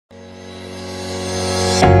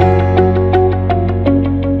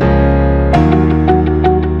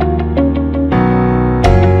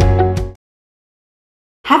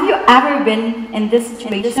ever been in this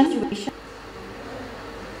situation?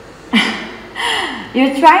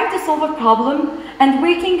 You're trying to solve a problem and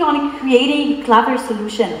working on creating a clever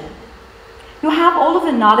solution. You have all of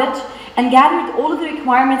the knowledge and gathered all of the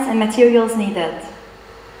requirements and materials needed.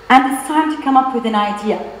 And it's time to come up with an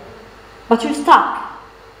idea. But you're stuck.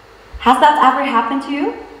 Has that ever happened to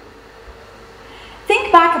you?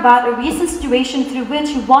 Think back about a recent situation through which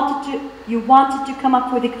you wanted to come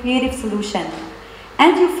up with a creative solution,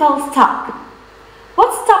 and you felt stuck.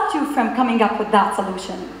 What stopped you from coming up with that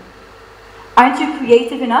solution? Aren't you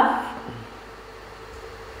creative enough?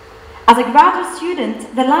 As a graduate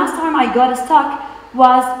student, the last time I got stuck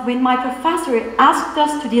was when my professor asked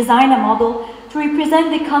us to design a model to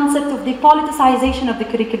represent the concept of the politicization of the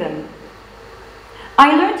curriculum.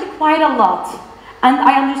 I learned quite a lot, and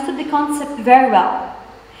I understood the concept very well.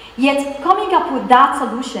 Yet, coming up with that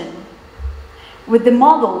solution, with the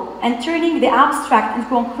model, and turning the abstract into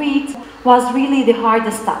concrete was really the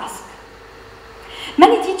hardest task.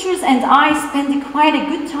 Many teachers and I spend quite a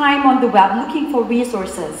good time on the web looking for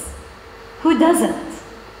resources. Who doesn't?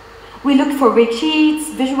 We look for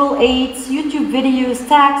worksheets, visual aids, YouTube videos,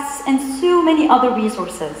 texts, and so many other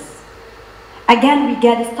resources. Again, we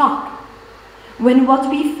get stuck when what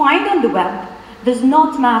we find on the web does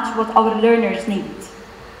not match what our learners need.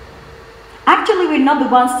 Actually, we're not the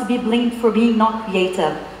ones to be blamed for being not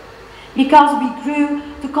creative, because we grew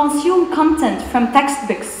to consume content from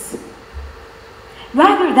textbooks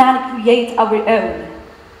rather than create our own.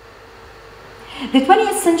 The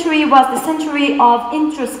 20th century was the century of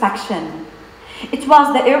introspection. It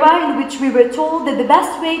was the era in which we were told that the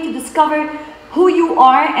best way to discover who you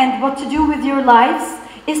are and what to do with your lives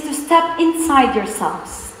is to step inside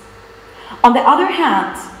yourselves. On the other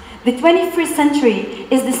hand, the 21st century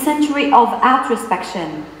is the century of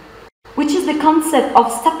introspection, which is the concept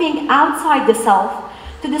of stepping outside the self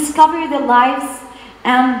to discover the lives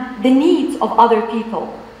and the needs of other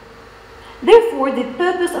people. Therefore, the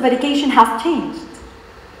purpose of education has changed.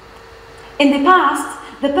 In the past,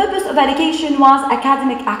 the purpose of education was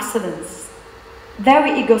academic excellence,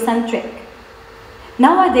 very egocentric.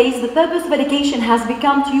 Nowadays, the purpose of education has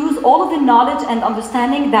become to use all of the knowledge and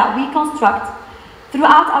understanding that we construct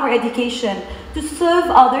throughout our education to serve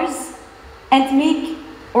others and make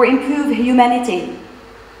or improve humanity.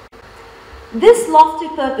 This lofty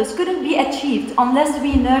purpose couldn't be achieved unless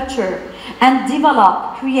we nurture and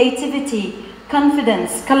develop creativity,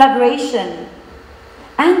 confidence, collaboration,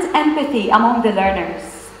 and empathy among the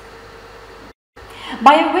learners.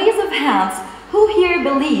 By a raise of hands, who here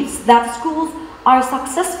believes that schools are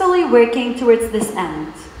successfully working towards this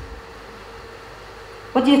end?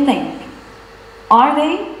 What do you think? Are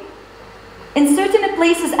they? In certain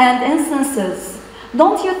places and instances,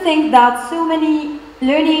 don't you think that so many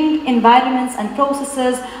learning environments and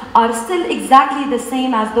processes are still exactly the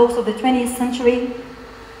same as those of the 20th century?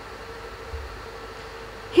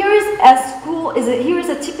 Here is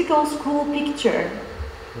a typical school picture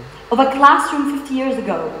of a classroom 50 years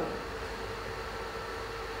ago.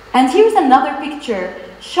 And here's another picture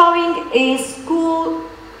showing a school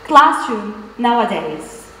classroom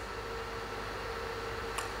nowadays.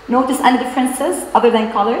 Notice any differences other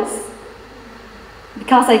than colors?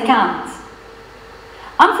 Because I can't.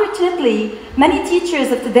 Unfortunately, many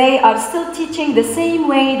teachers of today are still teaching the same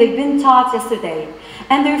way they've been taught yesterday,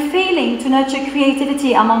 and they're failing to nurture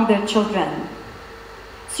creativity among their children.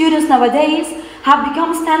 Students nowadays have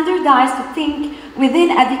become standardized to think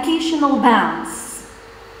within educational bounds.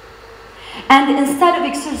 And instead of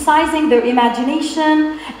exercising their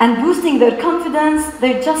imagination and boosting their confidence,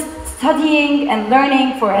 they're just studying and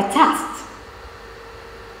learning for a test.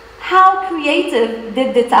 How creative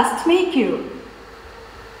did the test make you?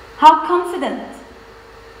 How confident?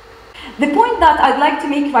 The point that I'd like to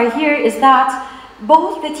make right here is that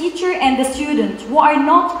both the teacher and the student who are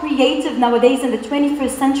not creative nowadays in the 21st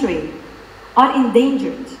century are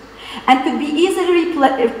endangered and could be easily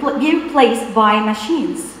replaced by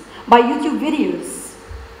machines, by YouTube videos,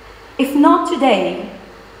 if not today,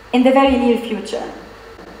 in the very near future.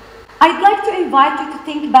 I'd like to invite you to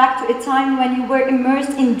think back to a time when you were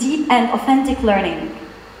immersed in deep and authentic learning.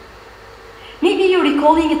 Maybe you're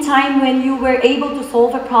recalling a time when you were able to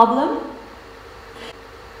solve a problem,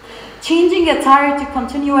 changing a tire to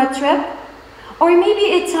continue a trip, or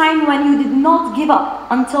maybe a time when you did not give up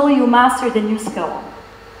until you mastered a new skill.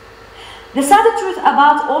 The sad truth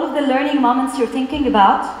about all of the learning moments you're thinking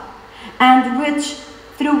about, and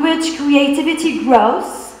through which creativity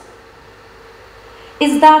grows,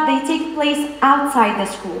 is that they take place outside the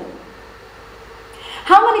school.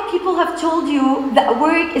 How many people have told you that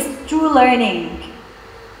work is true learning?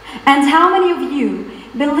 And how many of you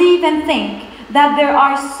believe and think that there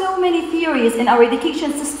are so many theories in our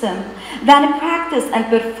education system than practice and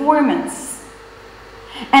performance?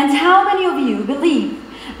 And how many of you believe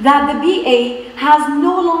that the BA has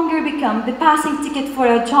no longer become the passing ticket for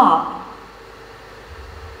a job?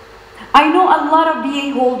 I know a lot of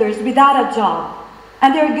BA holders without a job,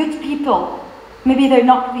 and they're good people. Maybe they're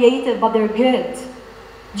not creative, but they're good.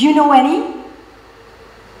 Do you know any?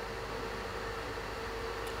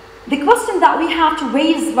 The question that we have to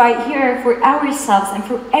raise right here for ourselves and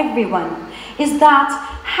for everyone is that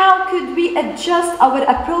how could we adjust our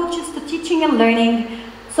approaches to teaching and learning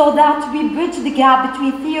so that we bridge the gap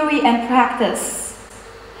between theory and practice?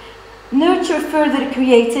 Nurture further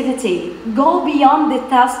creativity. Go beyond the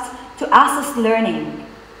test to assess learning.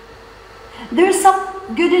 There's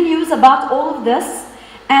some good news about all of this,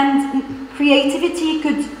 and creativity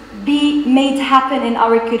could be made happen in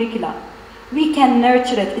our curricula. We can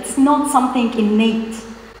nurture it. It's not something innate.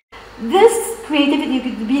 This creativity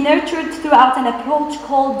could be nurtured throughout an approach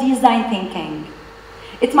called design thinking.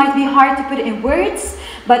 It might be hard to put it in words,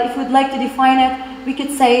 but if we'd like to define it, we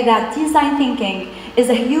could say that design thinking is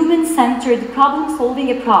a human-centered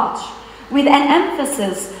problem-solving approach with an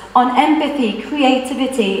emphasis on empathy,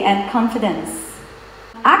 creativity, and confidence.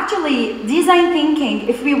 Actually, design thinking,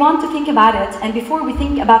 if we want to think about it, and before we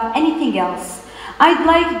think about anything else, I'd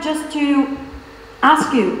like just to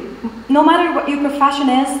ask you, no matter what your profession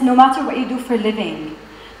is, no matter what you do for a living,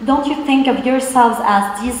 don't you think of yourselves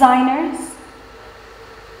as designers,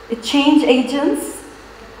 change agents,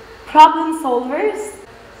 problem solvers?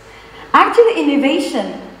 Actually,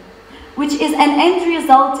 innovation, which is an end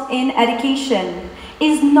result in education,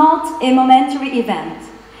 is not a momentary event.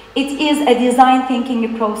 It is a design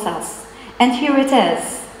thinking process. And here it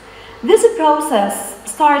is. This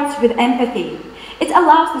process starts with empathy. It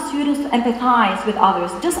allows the students to empathize with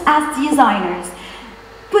others, just as designers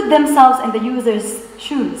put themselves in the user's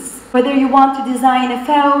shoes. Whether you want to design a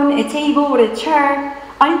phone, a table, or a chair,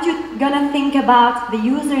 aren't you gonna think about the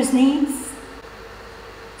user's needs?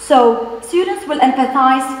 So students will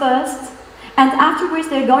empathize first, and afterwards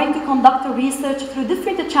they're going to conduct a research through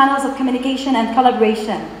different channels of communication and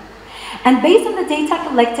collaboration. And based on the data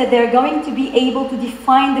collected, they're going to be able to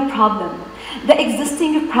define the problem, the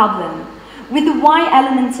existing problem, with the why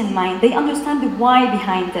element in mind. They understand the why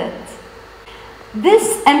behind it.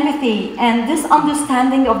 This empathy and this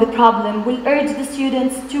understanding of the problem will urge the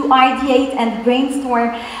students to ideate and brainstorm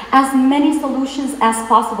as many solutions as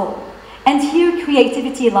possible. And here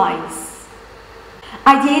creativity lies.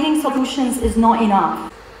 Ideating solutions is not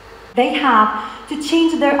enough. They have to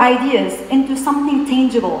change their ideas into something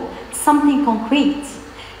tangible, something concrete.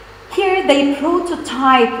 Here they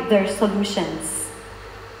prototype their solutions.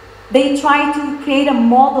 They try to create a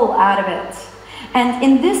model out of it. And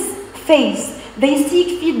in this phase, they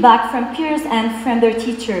seek feedback from peers and from their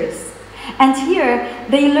teachers. And here,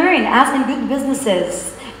 they learn, as in good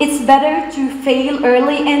businesses, it's better to fail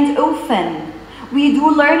early and often. We do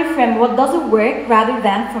learn from what doesn't work rather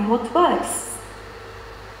than from what works.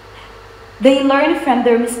 They learn from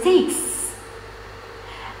their mistakes.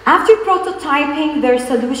 After prototyping their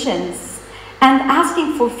solutions, and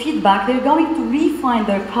asking for feedback, they're going to refine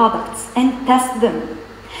their products and test them.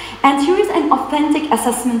 And here is an authentic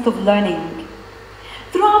assessment of learning.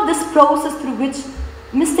 Throughout this process through which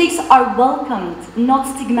mistakes are welcomed,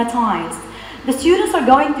 not stigmatized, the students are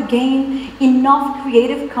going to gain enough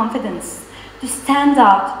creative confidence to stand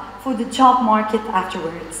out for the job market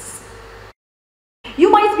afterwards.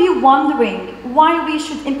 You might be wondering why we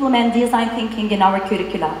should implement design thinking in our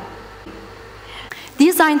curricula.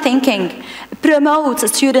 Design thinking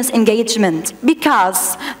promotes students' engagement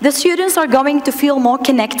because the students are going to feel more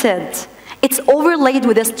connected. It's overlaid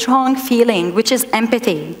with a strong feeling, which is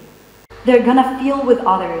empathy. They're gonna feel with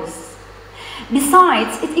others.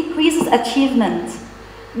 Besides, it increases achievement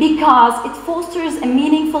because it fosters a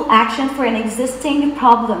meaningful action for an existing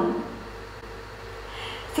problem.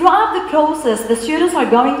 Throughout the process, the students are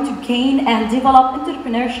going to gain and develop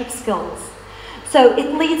entrepreneurship skills. So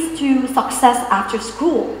it leads to success after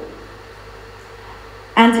school.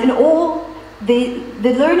 And in all, the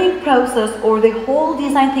learning process or the whole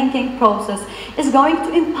design thinking process is going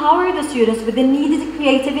to empower the students with the needed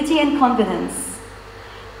creativity and confidence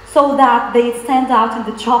so that they stand out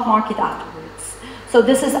in the job market afterwards. So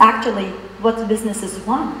this is actually what businesses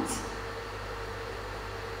want.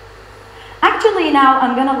 Actually, now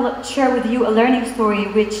I'm going to share with you a learning story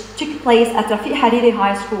which took place at Rafiq Hariri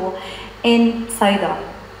High School in Saida.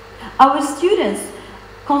 Our students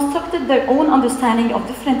constructed their own understanding of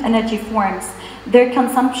different energy forms, their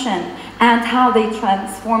consumption, and how they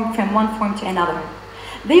transform from one form to another.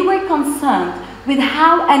 They were concerned with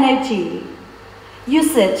how energy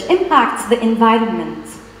usage impacts the environment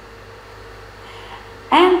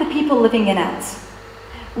and the people living in it.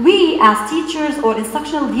 We, as teachers or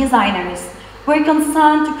instructional designers, were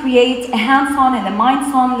concerned to create a hands-on and a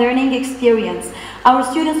minds-on learning experience our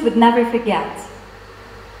students would never forget.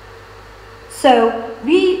 So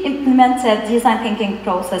we implemented design thinking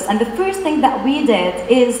process, and the first thing that we did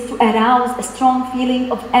is to arouse a strong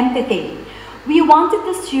feeling of empathy. We wanted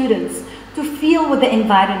the students to feel with the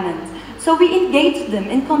environment, so we engaged them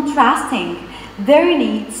in contrasting their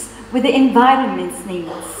needs with the environment's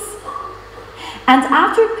needs. And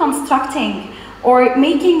after constructing or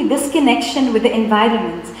making this connection with the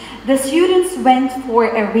environment, the students went for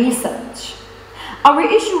a research. Our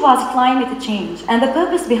issue was climate change, and the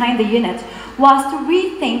purpose behind the unit was to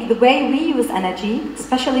rethink the way we use energy,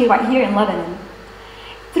 especially right here in Lebanon,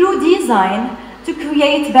 through design to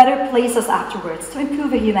create better places afterwards, to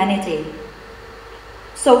improve humanity.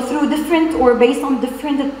 So through different, or based on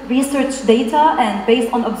different research data and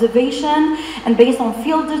based on observation and based on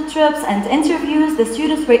field trips and interviews, the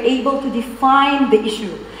students were able to define the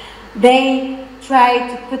issue. They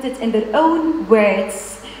tried to put it in their own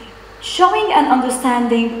words, showing an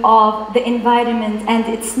understanding of the environment and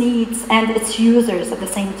its needs and its users at the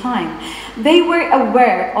same time. They were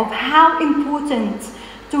aware of how important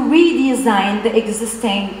to redesign the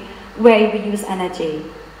existing way we use energy.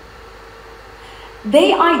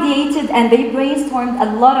 They ideated and they brainstormed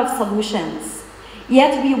a lot of solutions,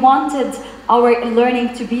 yet we wanted our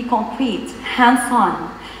learning to be concrete,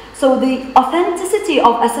 hands-on. So the authenticity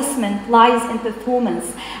of assessment lies in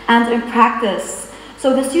performance and in practice.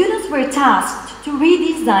 So the students were tasked to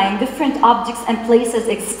redesign different objects and places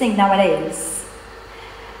existing nowadays.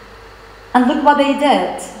 And look what they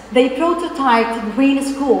did. They prototyped a green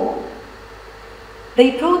school.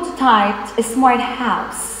 They prototyped a smart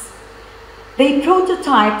house. They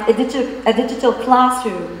prototyped a digital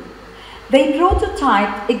classroom. They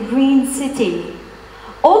prototyped a green city.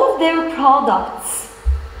 All of their products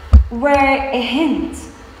were a hint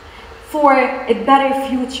for a better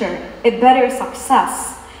future, a better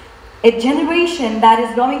success, a generation that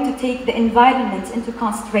is going to take the environment into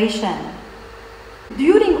consideration.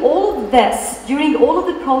 During all of this, during all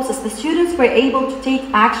of the process, the students were able to take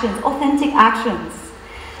actions, authentic actions.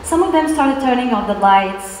 Some of them started turning off the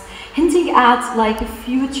lights, hinting at like a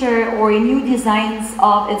future or a new designs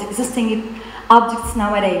of its existing objects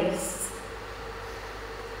nowadays.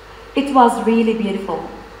 It was really beautiful.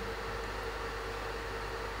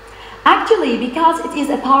 Actually, because it is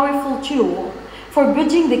a powerful tool for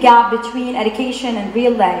bridging the gap between education and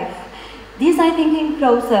real life, design thinking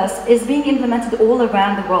process is being implemented all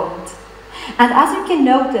around the world. And as you can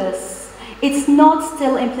notice, it's not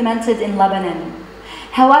still implemented in Lebanon.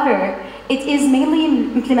 However, it is mainly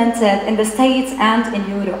implemented in the States and in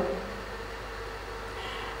Europe.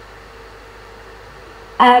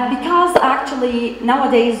 Because actually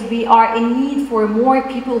nowadays we are in need for more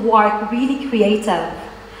people who are really creative.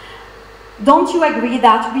 Don't you agree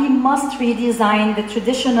that we must redesign the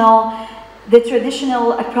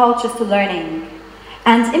traditional approaches to learning?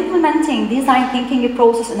 And implementing design thinking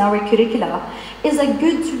process in our curricula is a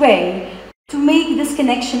good way to make this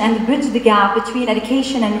connection and bridge the gap between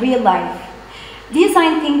education and real life.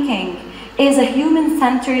 Design thinking is a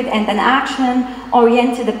human-centered and an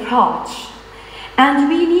action-oriented approach. And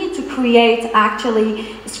we need to create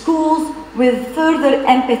actually schools with further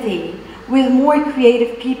empathy, with more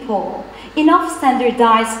creative people, enough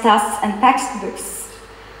standardized tests and textbooks.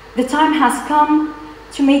 The time has come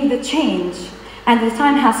to make the change, and the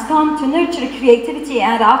time has come to nurture creativity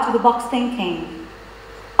and out-of-the-box thinking.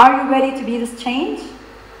 Are you ready to be this change?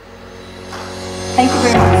 Thank you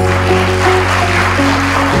very much.